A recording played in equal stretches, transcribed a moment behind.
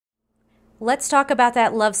Let's talk about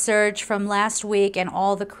that love surge from last week and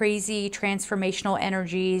all the crazy transformational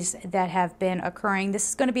energies that have been occurring. This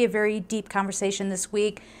is going to be a very deep conversation this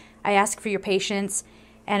week. I ask for your patience,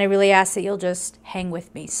 and I really ask that you'll just hang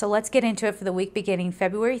with me. So let's get into it for the week beginning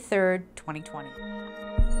February 3rd, 2020.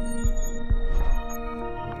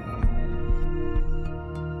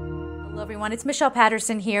 Hello everyone, it's Michelle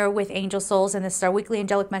Patterson here with Angel Souls, and this is our weekly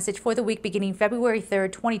angelic message for the week beginning February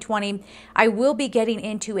 3rd, 2020. I will be getting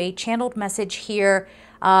into a channeled message here,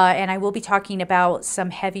 and I will be talking about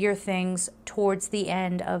some heavier things towards the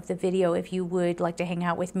end of the video. If you would like to hang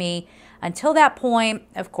out with me until that point,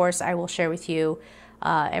 of course, I will share with you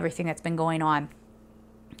everything that's been going on.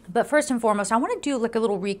 But first and foremost, I want to do like a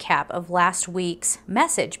little recap of last week's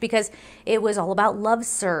message, because it was all about love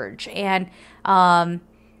surge and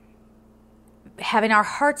having our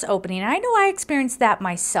hearts opening. And I know I experienced that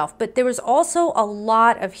myself, but there was also a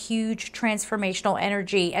lot of huge transformational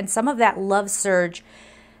energy and some of that love surge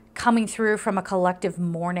coming through from a collective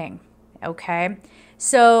mourning. Okay.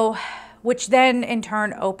 So, which then in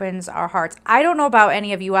turn opens our hearts. I don't know about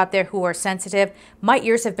any of you out there who are sensitive. My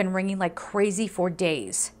ears have been ringing like crazy for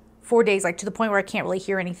days, like to the point where I can't really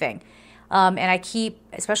hear anything. And I keep,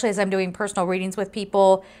 especially as I'm doing personal readings with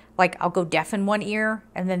people, like I'll go deaf in one ear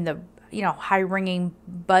and then the high ringing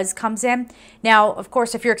buzz comes in. Now, of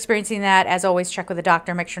course, if you're experiencing that, as always, check with a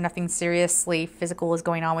doctor, make sure nothing seriously physical is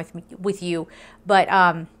going on with you. But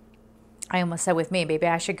I almost said with me, maybe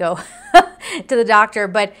I should go to the doctor.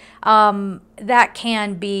 But that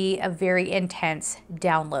can be a very intense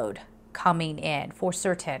download coming in for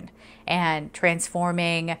certain, and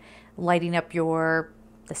transforming, lighting up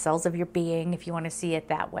the cells of your being, if you want to see it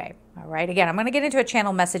that way. All right. Again, I'm going to get into a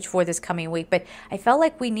channel message for this coming week, but I felt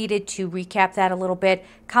like we needed to recap that a little bit.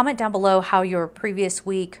 Comment down below how your previous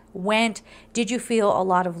week went. Did you feel a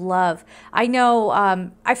lot of love? I know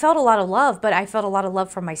I felt a lot of love, but I felt a lot of love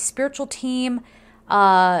from my spiritual team.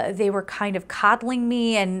 They were kind of coddling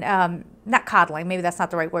me, and not coddling, maybe that's not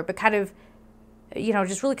the right word, but kind of,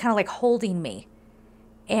 just really kind of like holding me.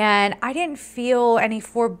 And I didn't feel any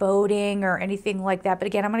foreboding or anything like that. But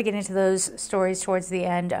again, I'm going to get into those stories towards the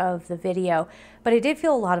end of the video. But I did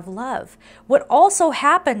feel a lot of love. What also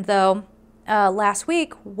happened, though, last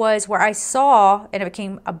week was where I saw, and it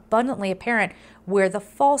became abundantly apparent, where the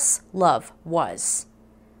false love was.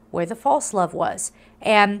 Where the false love was.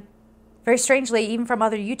 And very strangely, even from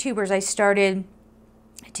other YouTubers, I started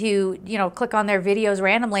to, click on their videos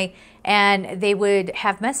randomly, and they would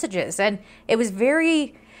have messages. And it was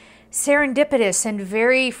very serendipitous and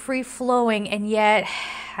very free-flowing, and yet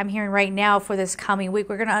I'm hearing right now for this coming week,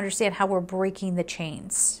 we're going to understand how we're breaking the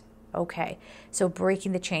chains. Okay, so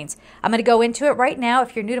breaking the chains. I'm going to go into it right now.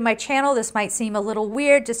 If you're new to my channel, this might seem a little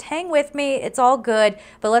weird. Just hang with me. It's all good,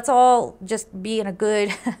 but let's all just be in a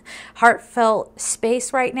good, heartfelt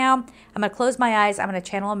space right now. I'm going to close my eyes. I'm going to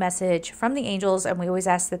channel a message from the angels, and we always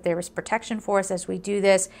ask that there is protection for us as we do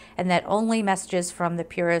this, and that only messages from the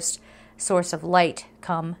purest source of light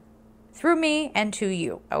come through me and to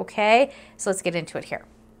you. Okay, so let's get into it here.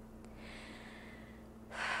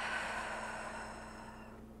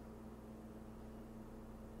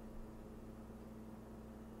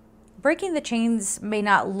 Breaking the chains may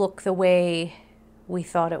not look the way we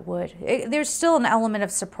thought it would. There's still an element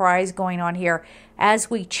of surprise going on here as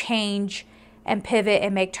we change and pivot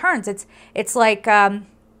and make turns. It's like, I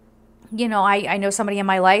know somebody in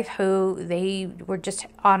my life who they were just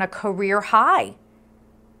on a career high.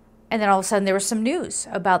 And then all of a sudden there was some news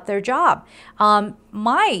about their job.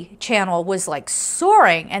 My channel was like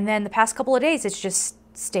soaring. And then the past couple of days, it's just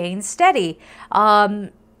staying steady.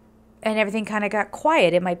 And everything kind of got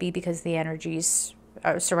quiet. It might be because the energies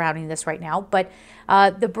are surrounding this right now. But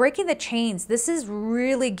the breaking the chains, this is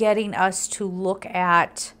really getting us to look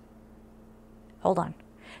at, hold on.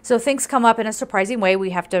 So things come up in a surprising way.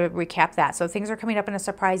 We have to recap that. So things are coming up in a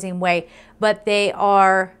surprising way, but they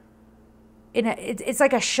are, it's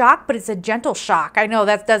like a shock, but it's a gentle shock. I know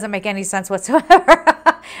that doesn't make any sense whatsoever.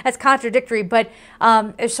 That's contradictory, but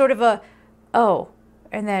it's sort of a, oh,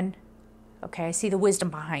 and then, okay, I see the wisdom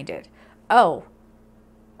behind it. Oh,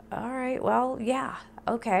 all right, well, yeah,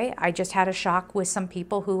 okay. I just had a shock with some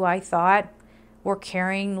people who I thought were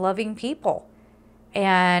caring, loving people.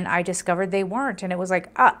 And I discovered they weren't. And it was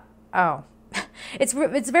like, oh. It's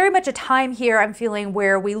very much a time here, I'm feeling,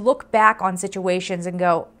 where we look back on situations and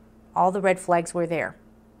go, all the red flags were there.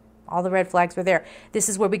 All the red flags were there. This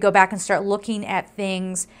is where we go back and start looking at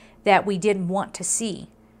things that we didn't want to see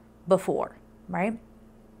before, right?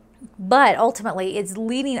 But ultimately, it's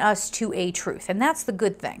leading us to a truth. And that's the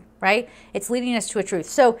good thing, right? It's leading us to a truth.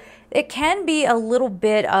 So it can be a little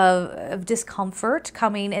bit of discomfort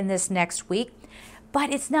coming in this next week,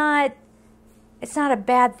 but it's not a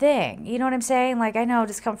bad thing. You know what I'm saying? Like, I know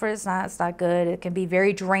discomfort is it's not good. It can be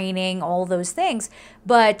very draining, all those things.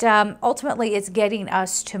 But ultimately, it's getting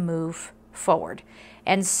us to move forward.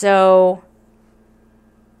 And so,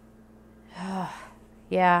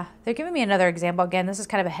 yeah, they're giving me another example. Again, this is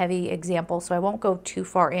kind of a heavy example, so I won't go too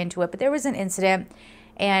far into it. But there was an incident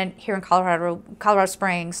and here in Colorado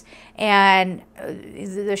Springs, and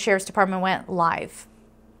the sheriff's department went live.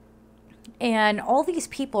 And all these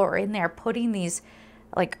people are in there putting these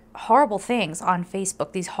like horrible things on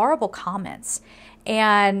Facebook, these horrible comments.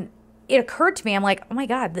 And it occurred to me, I'm like, oh my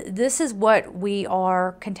God, this is what we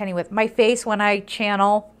are contending with. My face, when I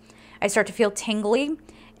channel, I start to feel tingly,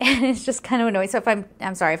 and it's just kind of annoying. So if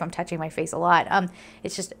I'm sorry if I'm touching my face a lot.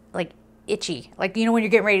 It's just like itchy. Like, you know, when you're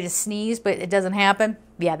getting ready to sneeze, but it doesn't happen.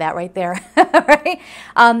 Yeah, that right there. Right?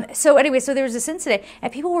 So anyway, so there was this incident,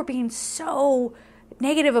 and people were being so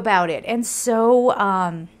negative about it. And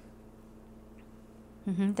so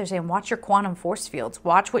they're saying, watch your quantum force fields.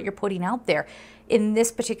 Watch what you're putting out there. In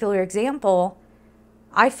this particular example,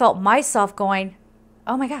 I felt myself going,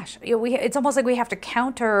 oh my gosh, it's almost like we have to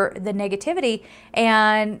counter the negativity.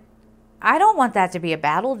 And I don't want that to be a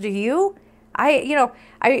battle. Do you?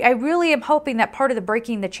 I really am hoping that part of the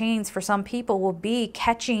breaking the chains for some people will be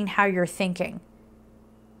catching how you're thinking,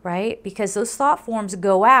 right? Because those thought forms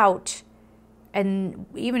go out, and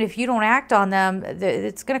even if you don't act on them,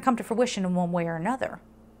 it's going to come to fruition in one way or another,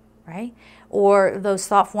 right? Or those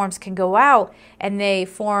thought forms can go out and they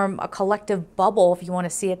form a collective bubble, if you want to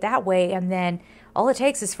see it that way. And then all it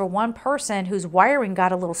takes is for one person whose wiring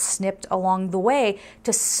got a little snipped along the way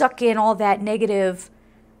to suck in all that negative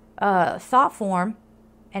thought form.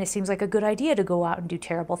 And it seems like a good idea to go out and do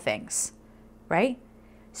terrible things, right?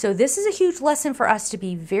 So this is a huge lesson for us to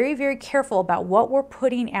be very, very careful about what we're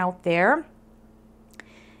putting out there.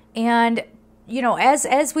 And, you know,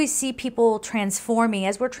 as we see people transforming,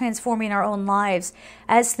 as we're transforming our own lives,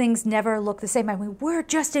 as things never look the same. I mean, we're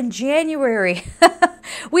just in January.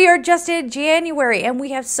 We are just in January, and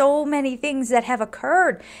we have so many things that have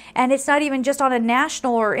occurred. And it's not even just on a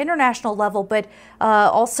national or international level, but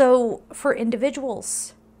also for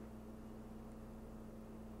individuals.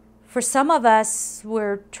 For some of us,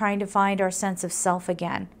 we're trying to find our sense of self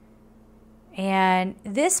again. And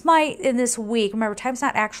this might, in this week, remember, time's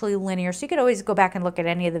not actually linear, so you could always go back and look at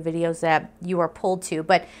any of the videos that you are pulled to.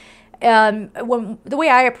 But the way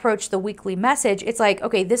I approach the weekly message, it's like,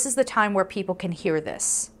 okay, this is the time where people can hear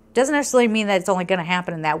this. Doesn't necessarily mean that it's only going to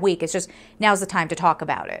happen in that week. It's just now's the time to talk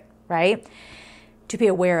about it, right? To be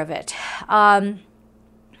aware of it.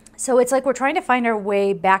 So it's like we're trying to find our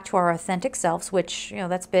way back to our authentic selves, which, you know,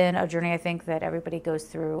 that's been a journey I think that everybody goes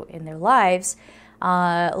through in their lives.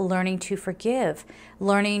 Learning to forgive,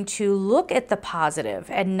 learning to look at the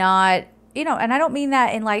positive and not, you know, and I don't mean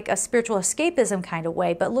that in like a spiritual escapism kind of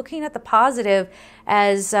way, but looking at the positive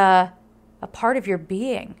as a part of your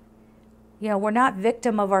being. You know, we're not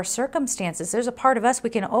victim of our circumstances. There's a part of us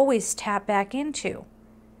we can always tap back into.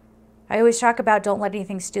 I always talk about don't let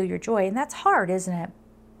anything steal your joy, and that's hard, isn't it?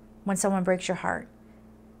 When someone breaks your heart.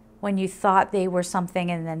 When you thought they were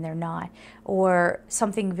something and then they're not, or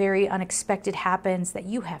something very unexpected happens that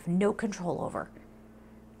you have no control over.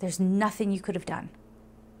 There's nothing you could have done.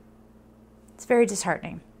 It's very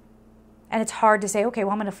disheartening. And it's hard to say, okay,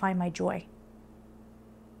 well, I'm going to find my joy.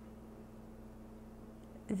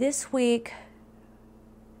 This week,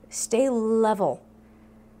 stay level.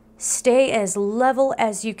 Stay as level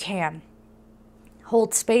as you can.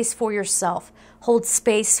 Hold space for yourself. Hold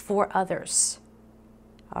space for others.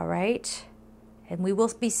 All right? And we will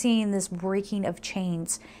be seeing this breaking of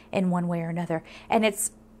chains in one way or another. And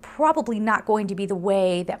it's probably not going to be the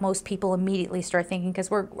way that most people immediately start thinking, because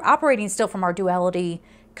we're operating still from our duality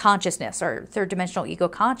consciousness, or third dimensional ego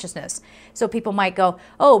consciousness. So people might go,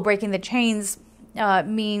 oh, breaking the chains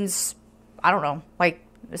means, I don't know, like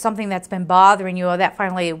something that's been bothering you, oh, that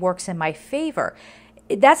finally works in my favor.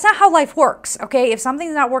 That's not how life works, okay? If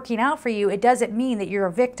something's not working out for you, it doesn't mean that you're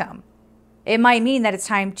a victim. It might mean that it's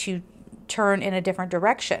time to turn in a different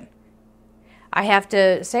direction. I have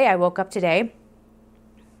to say, I woke up today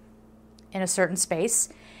in a certain space,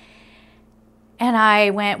 and I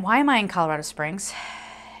went, why am I in Colorado Springs?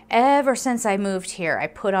 Ever since I moved here, I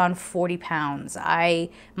put on 40 pounds.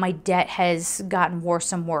 My debt has gotten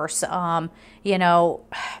worse and worse. You know,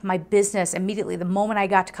 my business, immediately, the moment I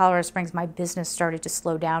got to Colorado Springs, my business started to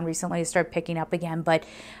slow down recently. It started picking up again. But,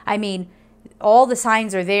 I mean, all the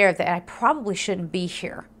signs are there that I probably shouldn't be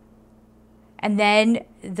here. And then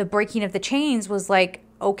the breaking of the chains was like,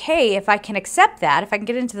 okay, if I can accept that, if I can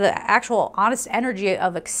get into the actual honest energy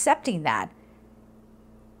of accepting that,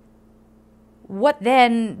 what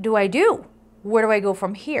then do I do? Where do I go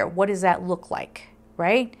from here? What does that look like,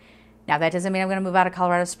 right? Now, that doesn't mean I'm going to move out of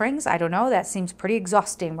Colorado Springs. I don't know. That seems pretty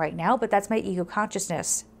exhausting right now, but that's my ego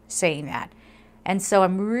consciousness saying that. And so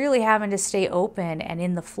I'm really having to stay open and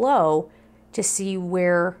in the flow to see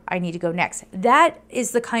where I need to go next. That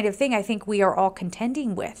is the kind of thing I think we are all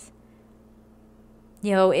contending with.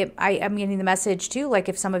 You know, I'm getting the message too, like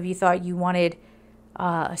if some of you thought you wanted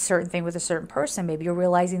a certain thing with a certain person, maybe you're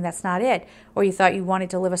realizing that's not it. Or you thought you wanted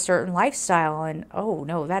to live a certain lifestyle and, oh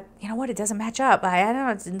no, that, you know what, it doesn't match up. I don't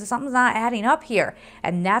know, something's not adding up here.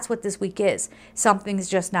 And that's what this week is. Something's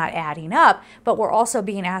just not adding up, but we're also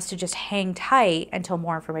being asked to just hang tight until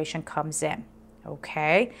more information comes in.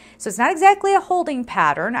 Okay, so it's not exactly a holding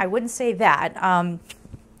pattern. I wouldn't say that,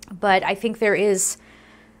 but I think there is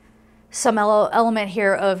some element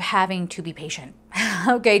here of having to be patient.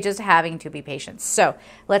 Okay, just having to be patient. So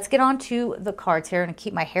let's get on to the cards here and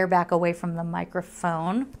keep my hair back away from the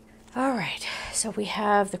microphone. All right, so we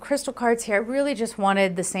have the crystal cards here. I really just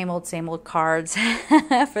wanted the same old cards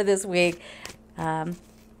for this week.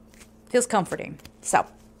 Feels comforting. So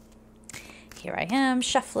here I am,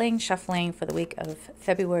 shuffling for the week of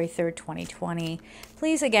February 3rd, 2020.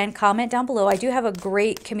 Please, again, comment down below. I do have a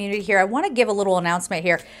great community here. I want to give a little announcement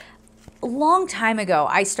here. A long time ago,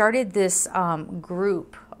 I started this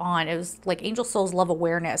group on, it was like Angel Souls Love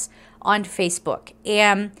Awareness on Facebook.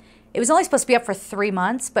 And it was only supposed to be up for 3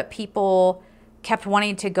 months, but people kept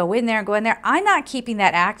wanting to go in there. I'm not keeping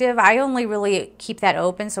that active. I only really keep that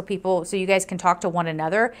open so you guys can talk to one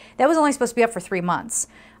another. That was only supposed to be up for 3 months.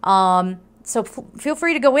 So feel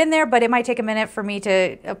free to go in there, but it might take a minute for me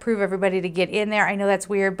to approve everybody to get in there. I know that's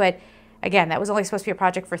weird, but again, that was only supposed to be a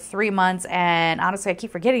project for 3 months, and honestly, I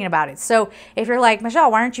keep forgetting about it. So if you're like,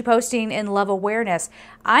 Michelle, why aren't you posting in Love Awareness?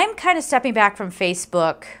 I'm kind of stepping back from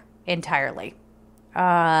Facebook entirely.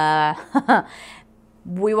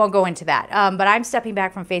 We won't go into that, but I'm stepping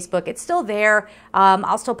back from Facebook. It's still there.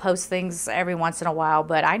 I'll still post things every once in a while,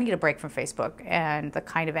 but I need a break from Facebook and the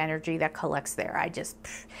kind of energy that collects there. I just,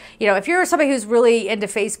 you know, if you're somebody who's really into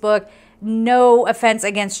Facebook, no offense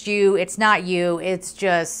against you. It's not you. It's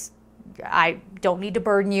just, I don't need to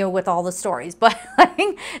burden you with all the stories, but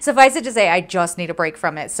suffice it to say, I just need a break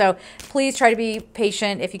from it. So please try to be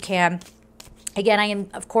patient if you can. Again, I am,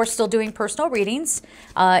 of course, still doing personal readings.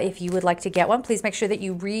 If you would like to get one, please make sure that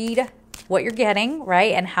you read what you're getting,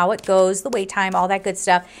 right, and how it goes, the wait time, all that good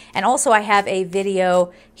stuff. And also, I have a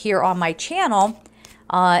video here on my channel,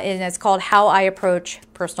 and it's called How I Approach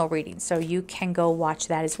Personal Readings. So you can go watch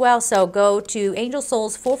that as well. So go to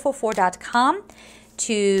angelsouls444.com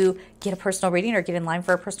to get a personal reading or get in line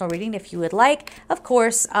for a personal reading if you would like. Of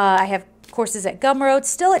course, I have courses at Gumroad,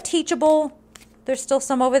 still at Teachable. There's still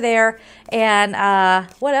some over there. And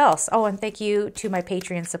what else? Oh, and thank you to my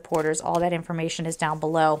Patreon supporters. All that information is down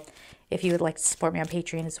below if you would like to support me on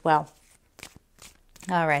Patreon as well.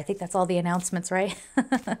 All right, I think that's all the announcements, right?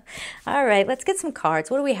 All right, let's get some cards.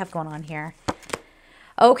 What do we have going on here?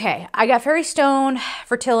 Okay, I got Fairy Stone,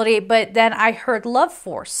 Fertility, but then I heard Love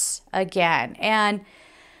Force again. And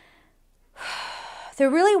they're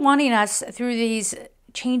really wanting us through these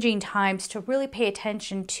changing times to really pay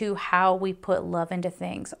attention to how we put love into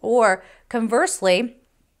things. Or conversely,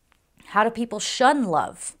 how do people shun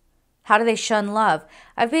love? How do they shun love?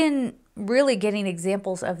 I've been really getting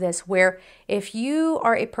examples of this where if you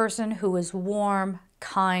are a person who is warm,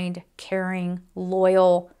 kind, caring,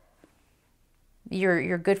 loyal,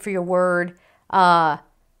 you're good for your word,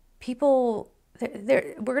 people,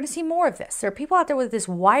 we're going to see more of this. There are people out there with this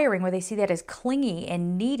wiring where they see that as clingy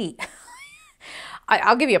and needy.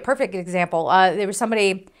 I'll give you a perfect example. There was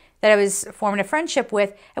somebody that I was forming a friendship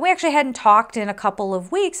with, and we actually hadn't talked in a couple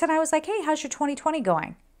of weeks, and I was like, hey, how's your 2020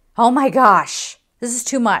 going? Oh my gosh, this is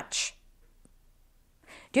too much.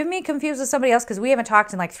 Do you have me confused with somebody else? Because we haven't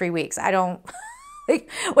talked in like 3 weeks. I don't,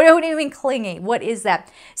 what do you mean clingy? What is that?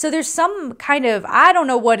 So there's some kind of, I don't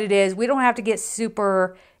know what it is. We don't have to get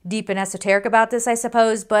super deep and esoteric about this, I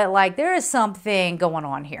suppose, but like there is something going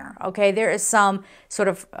on here, okay? There is some sort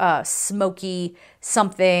of smoky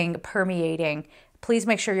something permeating. Please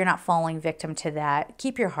make sure you're not falling victim to that.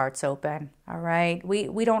 Keep your hearts open, all right?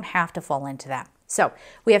 We don't have to fall into that. So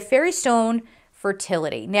we have Fairy Stone,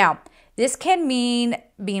 Fertility. Now, this can mean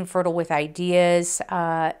being fertile with ideas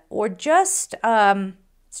or just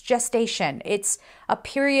it's gestation. It's a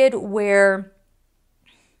period where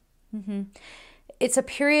it's a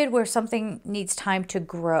period where something needs time to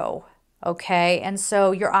grow, Okay, and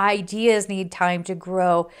so your ideas need time to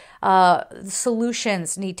grow.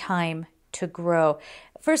 Solutions need time to grow.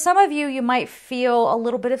 For some of you, you might feel a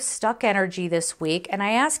little bit of stuck energy this week, and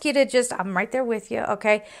I ask you to just, I'm right there with you,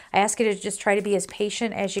 okay? I ask you to just try to be as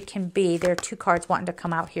patient as you can be. There are two cards wanting to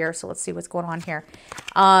come out here, so let's see what's going on here.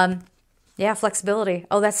 Yeah, flexibility.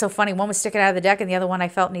 Oh, that's so funny. One was sticking out of the deck, and the other one I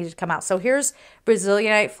felt needed to come out. So here's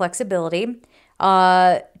Brazilianite flexibility.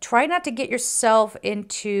 Try not to get yourself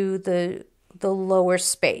into the lower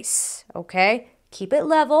space, okay? Keep it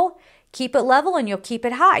level, and you'll keep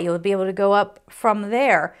it high. You'll be able to go up from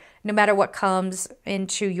there, no matter what comes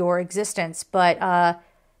into your existence. But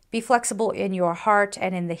be flexible in your heart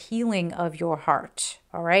and in the healing of your heart,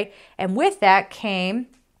 all right? And with that came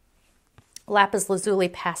lapis lazuli,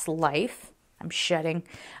 past life. I'm shedding.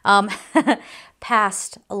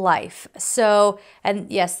 Past life. So,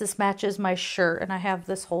 and yes, this matches my shirt, and I have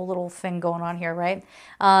this whole little thing going on here, right?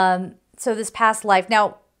 So this past life.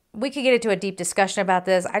 Now, we could get into a deep discussion about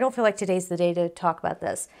this. I don't feel like today's the day to talk about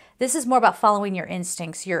this. This is more about following your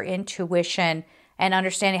instincts, your intuition, and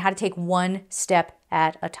understanding how to take one step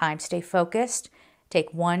at a time. Stay focused.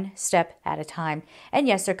 Take one step at a time. And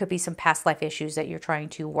yes, there could be some past life issues that you're trying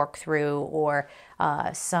to work through, or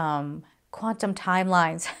some quantum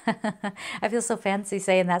timelines. I feel so fancy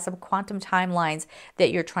saying that, some quantum timelines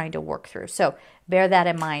that you're trying to work through. So bear that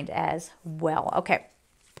in mind as well. Okay.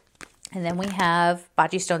 And then we have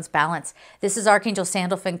Bhaji Stone's balance. This is Archangel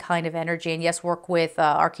Sandalphon kind of energy. And yes, work with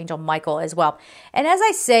Archangel Michael as well. And as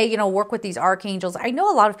I say, you know, work with these archangels. I know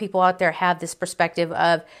a lot of people out there have this perspective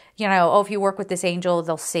of, you know, oh, if you work with this angel,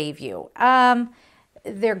 they'll save you.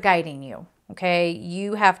 They're guiding you. Okay,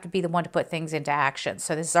 you have to be the one to put things into action.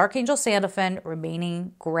 So this is Archangel Sandalphon,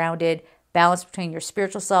 remaining grounded, balance between your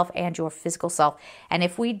spiritual self and your physical self. And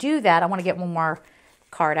if we do that, I want to get one more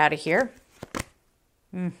card out of here.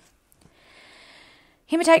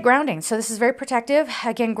 Hematite grounding. So this is very protective.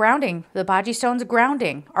 Again, grounding. The Bhaji Stone's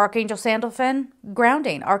grounding. Archangel Sandalphon,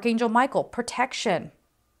 grounding. Archangel Michael, protection.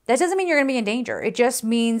 That doesn't mean you're going to be in danger. It just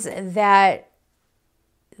means that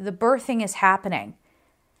the birthing is happening.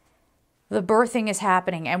 The birthing is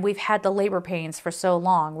happening, and we've had the labor pains for so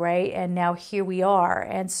long, right? And now here we are.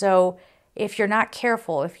 And so if you're not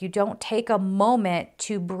careful, if you don't take a moment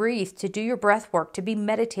to breathe, to do your breath work, to be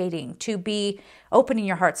meditating, to be opening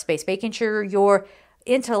your heart space, making sure your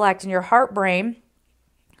intellect and your heart brain,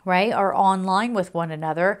 right, are online with one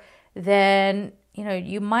another, then, you know,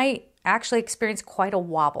 you might actually experience quite a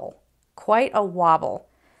wobble.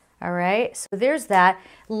 All right. So there's that.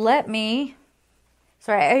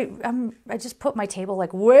 Sorry, I just put my table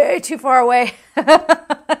like way too far away.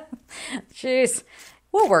 Jeez.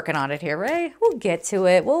 We're working on it here, right? We'll get to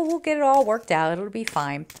it. We'll get it all worked out. It'll be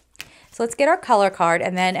fine. So let's get our color card.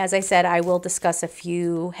 And then, as I said, I will discuss a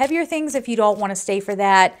few heavier things if you don't want to stay for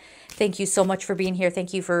that. Thank you so much for being here.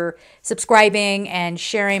 Thank you for subscribing and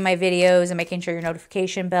sharing my videos and making sure your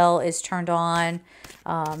notification bell is turned on.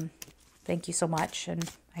 Thank you so much, and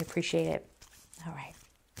I appreciate it. All right.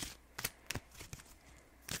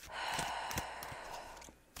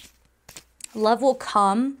 Love will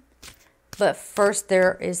come, but first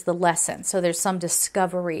there is the lesson. So there's some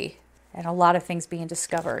discovery and a lot of things being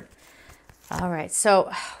discovered. All right, so,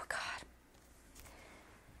 oh God.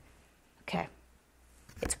 Okay,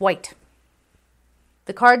 it's white.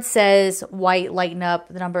 The card says white, lighten up.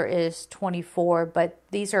 The number is 24, but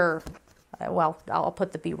these are, well, I'll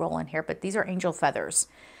put the B-roll in here, but these are angel feathers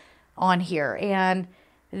on here. And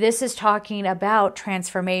this is talking about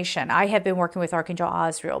transformation. I have been working with Archangel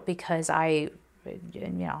Azrael because again,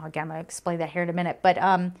 I'm going to explain that here in a minute. But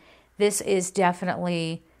this is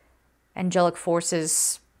definitely angelic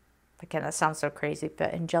forces. Again, that sounds so crazy,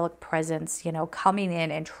 but angelic presence, coming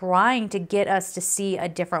in and trying to get us to see a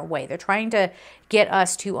different way. They're trying to get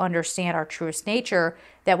us to understand our truest nature.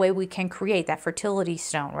 That way we can create that fertility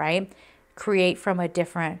stone, right? Create from a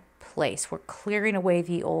different place. We're clearing away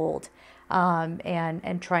the old.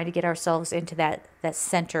 And trying to get ourselves into that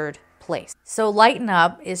centered place. So lighten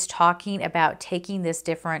up is talking about taking this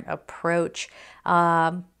different approach,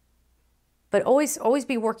 but always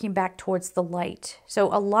be working back towards the light. So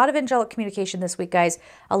a lot of angelic communication this week, guys,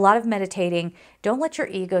 a lot of meditating. Don't let your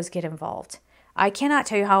egos get involved. I cannot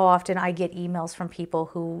tell you how often I get emails from people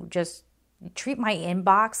who just treat my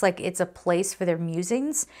inbox like it's a place for their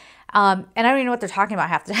musings. And I don't even know what they're talking about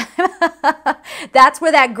half the time. That's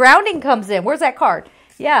where that grounding comes in. Where's that card?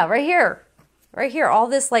 Yeah, right here. Right here. All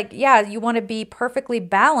this you want to be perfectly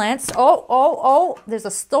balanced. Oh, there's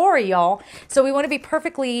a story, y'all. So we want to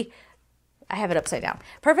be I have it upside down.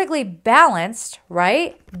 Perfectly balanced,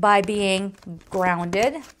 right? By being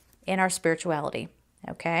grounded in our spirituality.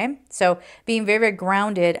 Okay, so being very, very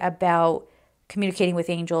grounded about communicating with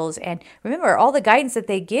angels. And remember, all the guidance that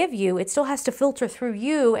they give you, it still has to filter through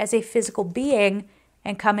you as a physical being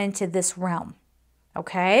and come into this realm.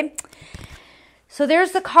 Okay, so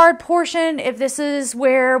there's the card portion. If this is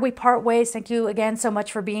where we part ways, thank you again so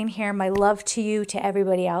much for being here. My love to you, to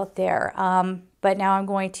everybody out there. But now I'm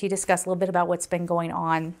going to discuss a little bit about what's been going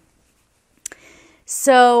on.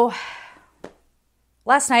 So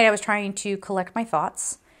last night I was trying to collect my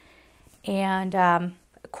thoughts, and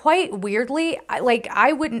quite weirdly,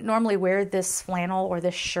 I wouldn't normally wear this flannel or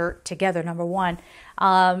this shirt together, number one,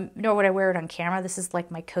 nor would I wear it on camera. This is like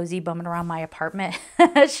my cozy bumming around my apartment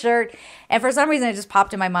shirt, and for some reason it just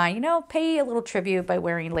popped in my mind, pay a little tribute by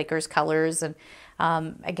wearing Lakers colors. And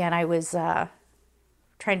again, I was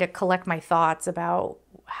trying to collect my thoughts about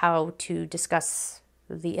how to discuss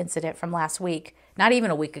the incident from last week, not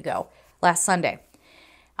even a week ago, last Sunday.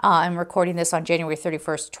 I'm recording this on January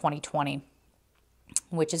 31st, 2020,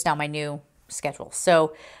 which is now my new schedule.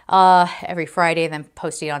 So every Friday, then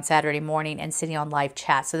posting on Saturday morning and sitting on live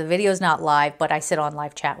chat. So the video is not live, but I sit on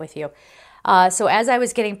live chat with you. So as I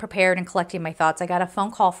was getting prepared and collecting my thoughts, I got a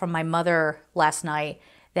phone call from my mother last night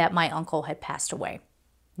that my uncle had passed away.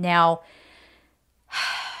 Now,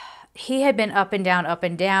 he had been up and down, up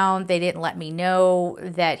and down. They didn't let me know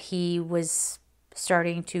that he was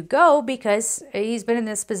starting to go because he's been in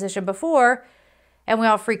this position before, and we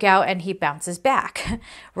all freak out and he bounces back,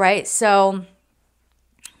 right? So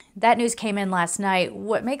that news came in last night.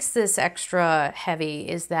 What makes this extra heavy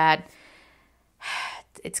is that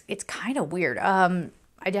it's kind of weird.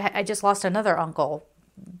 I just lost another uncle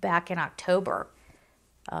back in October,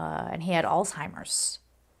 and he had Alzheimer's.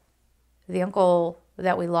 The uncle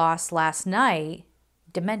that we lost last night,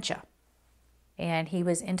 dementia. And he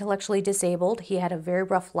was intellectually disabled. He had a very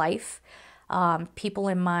rough life. People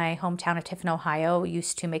in my hometown of Tiffin, Ohio,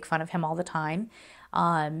 used to make fun of him all the time.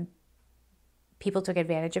 People took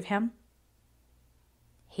advantage of him.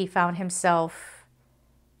 He found himself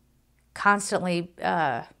constantly,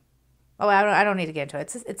 I don't need to get into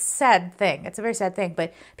it. It's a sad thing. It's a very sad thing.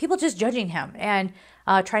 But people just judging him and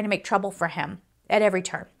trying to make trouble for him at every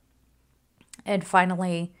turn. And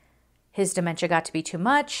finally, his dementia got to be too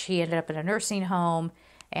much. He ended up in a nursing home,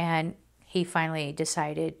 and he finally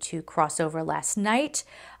decided to cross over last night.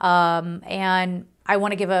 And I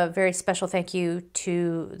want to give a very special thank you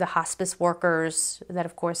to the hospice workers that,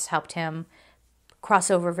 of course, helped him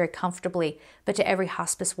cross over very comfortably, but to every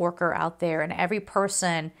hospice worker out there and every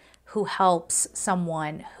person who helps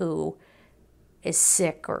someone who is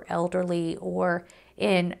sick or elderly or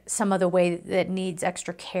in some other way that needs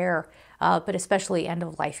extra care, but especially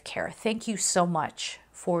end-of-life care. Thank you so much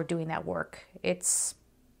for doing that work. It's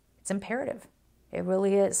imperative. It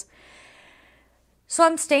really is. So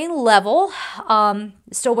I'm staying level.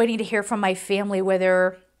 Still waiting to hear from my family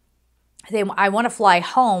whether I want to fly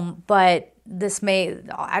home, but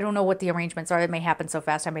I don't know what the arrangements are. It may happen so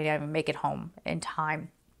fast I may not even make it home in time.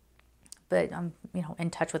 But I'm, in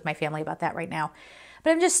touch with my family about that right now.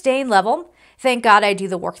 But I'm just staying level. Thank God I do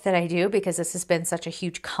the work that I do because this has been such a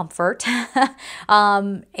huge comfort.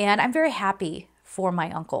 And I'm very happy for my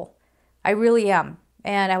uncle. I really am.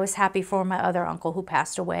 And I was happy for my other uncle who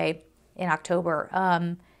passed away in October.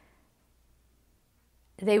 I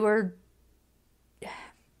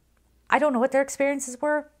don't know what their experiences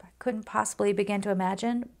were. I couldn't possibly begin to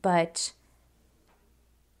imagine, but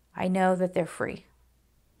I know that they're free.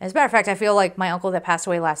 As a matter of fact, I feel like my uncle that passed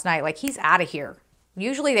away last night, like he's out of here.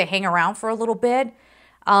 Usually they hang around for a little bit.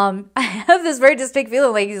 I have this very distinct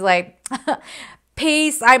feeling like he's like,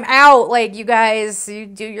 peace, I'm out. Like, you guys, you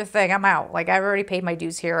do your thing. I'm out. Like, I've already paid my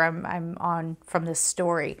dues here. I'm on from this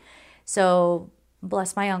story. So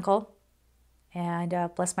bless my uncle and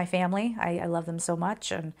bless my family. I love them so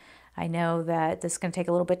much. And I know that this is going to take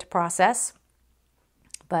a little bit to process,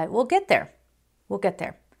 but we'll get there. We'll get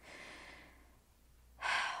there.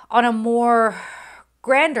 On a more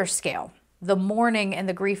grander scale, the mourning and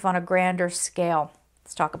the grief on a grander scale.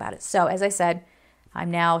 Let's talk about it. So as I said,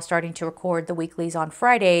 I'm now starting to record the weeklies on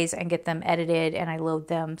Fridays and get them edited, and I load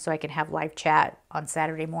them so I can have live chat on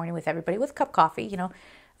Saturday morning with everybody with a cup of coffee,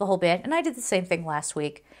 the whole bit. And I did the same thing last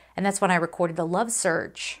week, and that's when I recorded the Love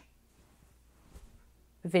Surge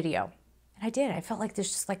video. And I did. I felt like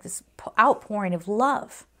there's just like this outpouring of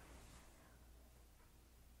love.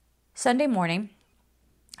 Sunday morning,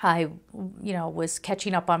 I, was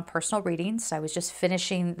catching up on personal readings. I was just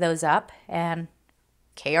finishing those up, and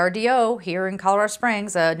KRDO here in Colorado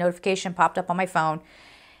Springs, a notification popped up on my phone,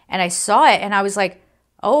 and I saw it, and I was like,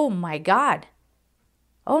 oh my God.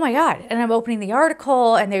 And I'm opening the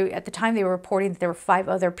article, and at the time they were reporting that there were 5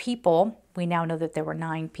 other people we now know that there were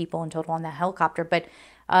 9 people in total on that helicopter, but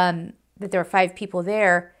that there were 5 people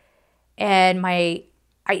there. And I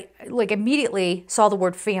like immediately saw the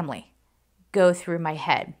word family go through my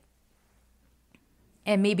head.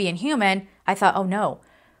 And me being human, I thought, oh no,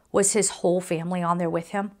 was his whole family on there with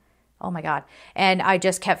him? Oh my God. And I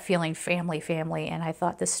just kept feeling family. And I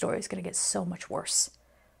thought this story is going to get so much worse.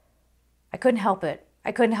 I couldn't help it.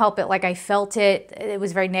 Like I felt it. It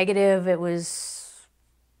was very negative. It was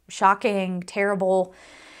shocking, terrible,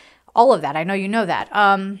 all of that. I know you know that.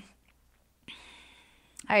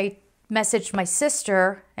 I messaged my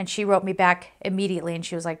sister and she wrote me back immediately and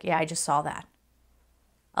she was like, yeah, I just saw that.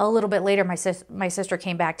 A little bit later, my sister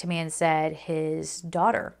came back to me and said his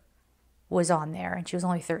daughter was on there and she was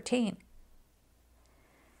only 13.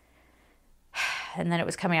 And then it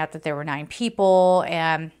was coming out that there were 9 people,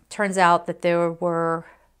 and turns out that there were,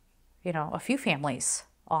 a few families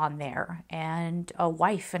on there, and a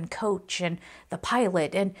wife and coach and the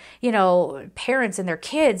pilot and, parents and their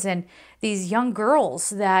kids and these young girls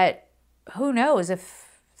that who knows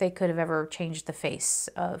if they could have ever changed the face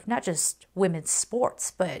of not just women's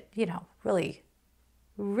sports, but, really,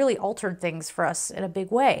 really altered things for us in a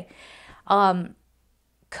big way.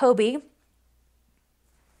 Kobe.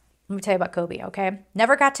 Let me tell you about Kobe, okay?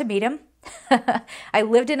 Never got to meet him. I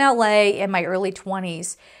lived in LA in my early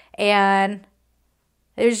 20s, and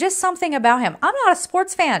there's just something about him. I'm not a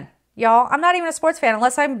sports fan, y'all. I'm not even a sports fan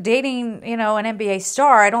unless I'm dating, an NBA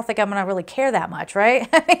star. I don't think I'm going to really care that much, right?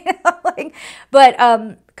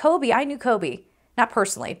 But Kobe, I knew Kobe, not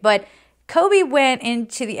personally, but Kobe went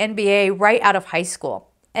into the NBA right out of high school,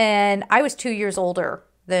 and I was 2 years older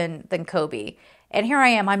than Kobe. And here I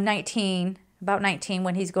am, I'm 19, about 19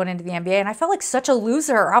 when he's going into the NBA, and I felt like such a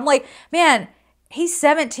loser. I'm like, man, he's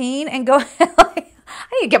 17 and going like,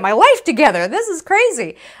 I need to get my life together. This is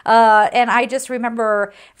crazy. And I just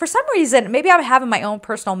remember, for some reason, maybe I'm having my own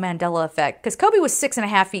personal Mandela effect, because Kobe was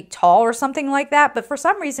 6.5 feet tall or something like that. But for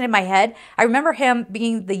some reason in my head, I remember him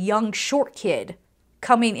being the young, short kid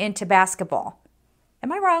coming into basketball.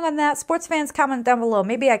 Am I wrong on that? Sports fans, comment down below.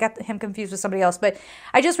 Maybe I got him confused with somebody else. But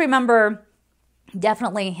I just remember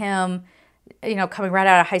definitely him, coming right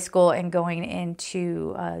out of high school and going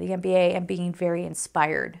into the NBA and being very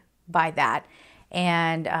inspired by that.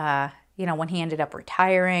 And, when he ended up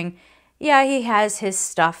retiring, yeah, he has his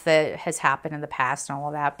stuff that has happened in the past and all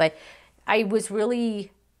of that. But I was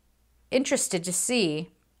really interested to see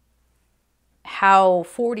how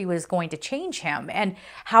 40 was going to change him and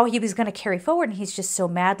how he was going to carry forward. And he's just so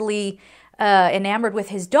madly enamored with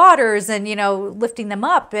his daughters and, lifting them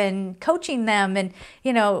up and coaching them and,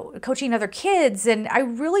 coaching other kids. And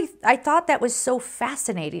I thought that was so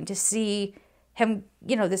fascinating to see him,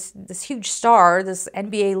 this huge star, this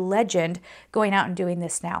NBA legend going out and doing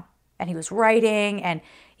this now. And he was writing and,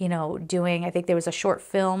 doing, I think there was a short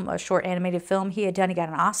animated film he had done. He got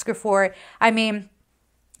an Oscar for it. I mean,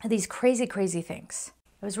 these crazy, crazy things.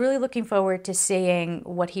 I was really looking forward to seeing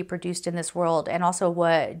what he produced in this world and also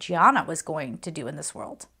what Gianna was going to do in this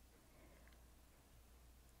world.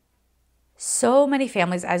 So many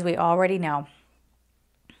families, as we already know,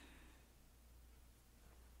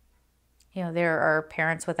 there are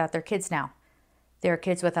parents without their kids now. There are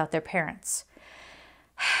kids without their parents.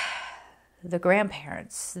 The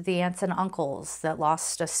grandparents, the aunts and uncles that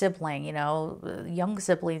lost a sibling, young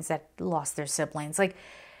siblings that lost their siblings. Like,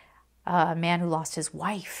 a man who lost his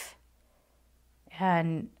wife.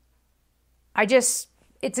 And it's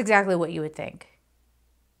exactly what you would think.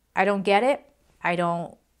 I don't get it. I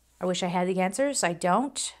wish I had the answers. I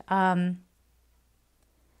don't. I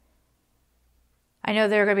know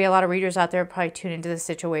there are going to be a lot of readers out there who probably tune into this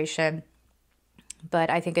situation, but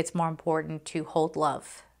I think it's more important to hold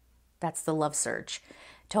love. That's the love surge.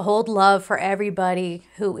 To hold love for everybody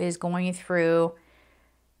who is going through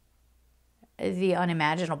the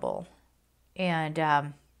unimaginable.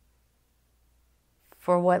 And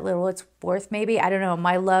for what little it's worth, maybe, I don't know,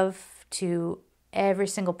 my love to every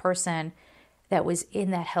single person that was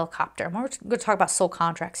in that helicopter. We're going to talk about soul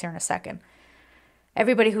contracts here in a second.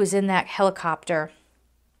 Everybody who was in that helicopter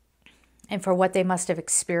and for what they must have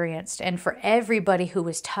experienced, and for everybody who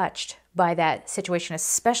was touched by that situation,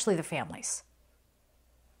 especially the families.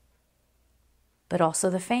 But also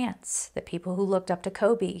the fans, the people who looked up to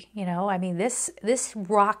Kobe. This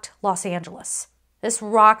rocked Los Angeles. This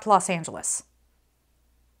rocked Los Angeles.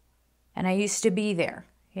 And I used to be there,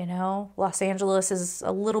 Los Angeles is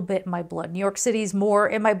a little bit in my blood. New York City's more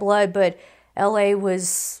in my blood, but LA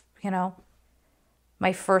was,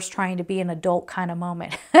 my first trying to be an adult kind of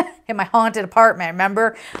moment in my haunted apartment,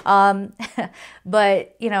 remember?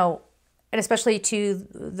 But, and especially to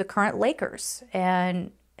the current Lakers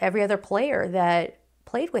and every other player that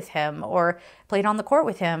played with him or played on the court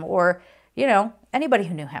with him or, anybody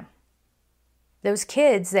who knew him. Those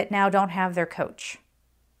kids that now don't have their coach.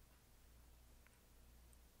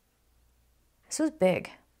 This was big.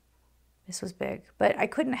 This was big. But I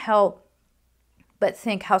couldn't help but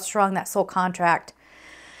think how strong that soul contract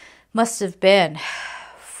must have been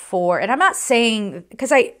for, and I'm not saying,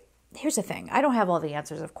 because here's the thing, I don't have all the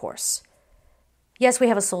answers, of course. Yes, we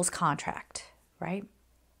have a soul's contract, right?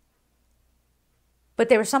 But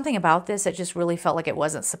there was something about this that just really felt like it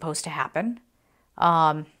wasn't supposed to happen.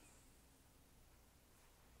 But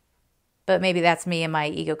maybe that's me and my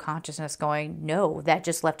ego consciousness going, no, that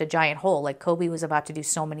just left a giant hole. Like Kobe was about to do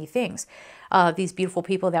so many things. These beautiful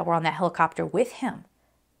people that were on that helicopter with him,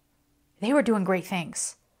 they were doing great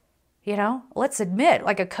things. Let's admit,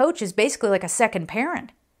 like a coach is basically like a second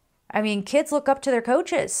parent. I mean, kids look up to their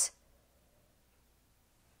coaches.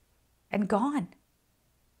 And gone.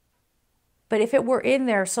 But if it were in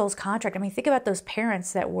their soul's contract, I mean, think about those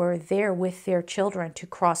parents that were there with their children to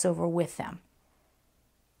cross over with them.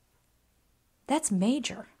 That's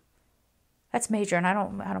major. That's major, and I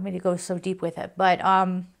don't mean to go so deep with it, but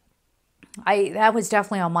that was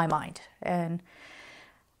definitely on my mind. And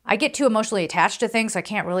I get too emotionally attached to things. I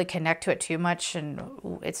can't really connect to it too much,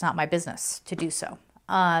 and it's not my business to do so.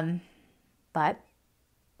 But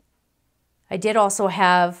I did also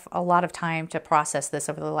have a lot of time to process this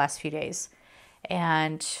over the last few days.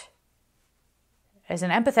 And as an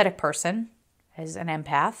empathetic person, as an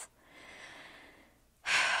empath,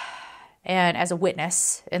 and as a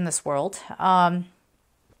witness in this world, I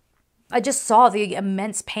just saw the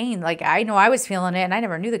immense pain. Like, I know I was feeling it, and I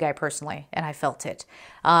never knew the guy personally, and I felt it.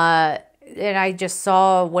 And I just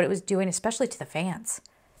saw what it was doing, especially to the fans,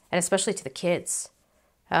 and especially to the kids.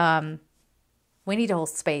 We need to hold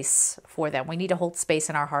space for them. We need to hold space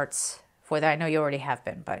in our hearts for that. I know you already have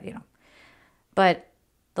been, but But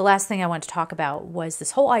the last thing I wanted to talk about was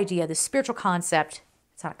this whole idea, this spiritual concept.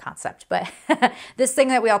 It's not a concept, but this thing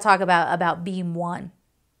that we all talk about being one.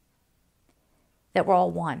 That we're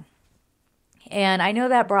all one. And I know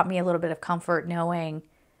that brought me a little bit of comfort knowing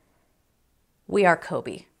we are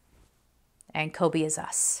Kobe. And Kobe is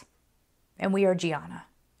us. And we are Gianna.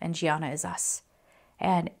 And Gianna is us.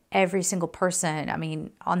 And every single person, I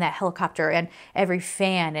mean, on that helicopter, and every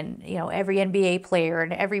fan, and every NBA player,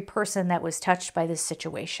 and every person that was touched by this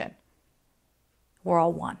situation, we're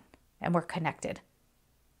all one, and we're connected.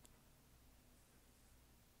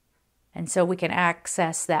 And so we can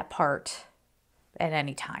access that part at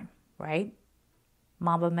any time, right?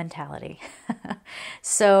 Mamba mentality.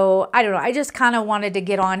 So I don't know. I just kind of wanted to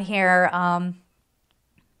get on here,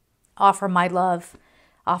 offer my love,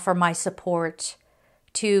 offer my support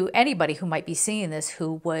to anybody who might be seeing this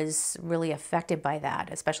who was really affected by that,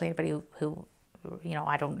 especially anybody who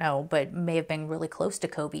I don't know, but may have been really close to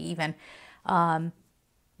Kobe even.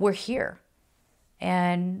 We're here,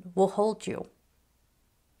 and we'll hold you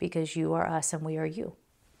because you are us and we are you.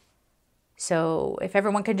 So if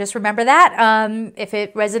everyone can just remember that, if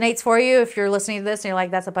it resonates for you, if you're listening to this and you're like,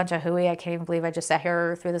 that's a bunch of hooey, I can't even believe I just sat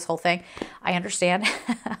here through this whole thing. I understand.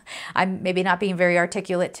 I'm maybe not being very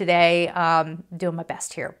articulate today, doing my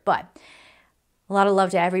best here, but a lot of love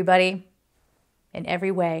to everybody in every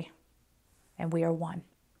way, and we are one.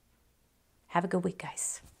 Have a good week,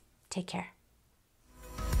 guys. Take care.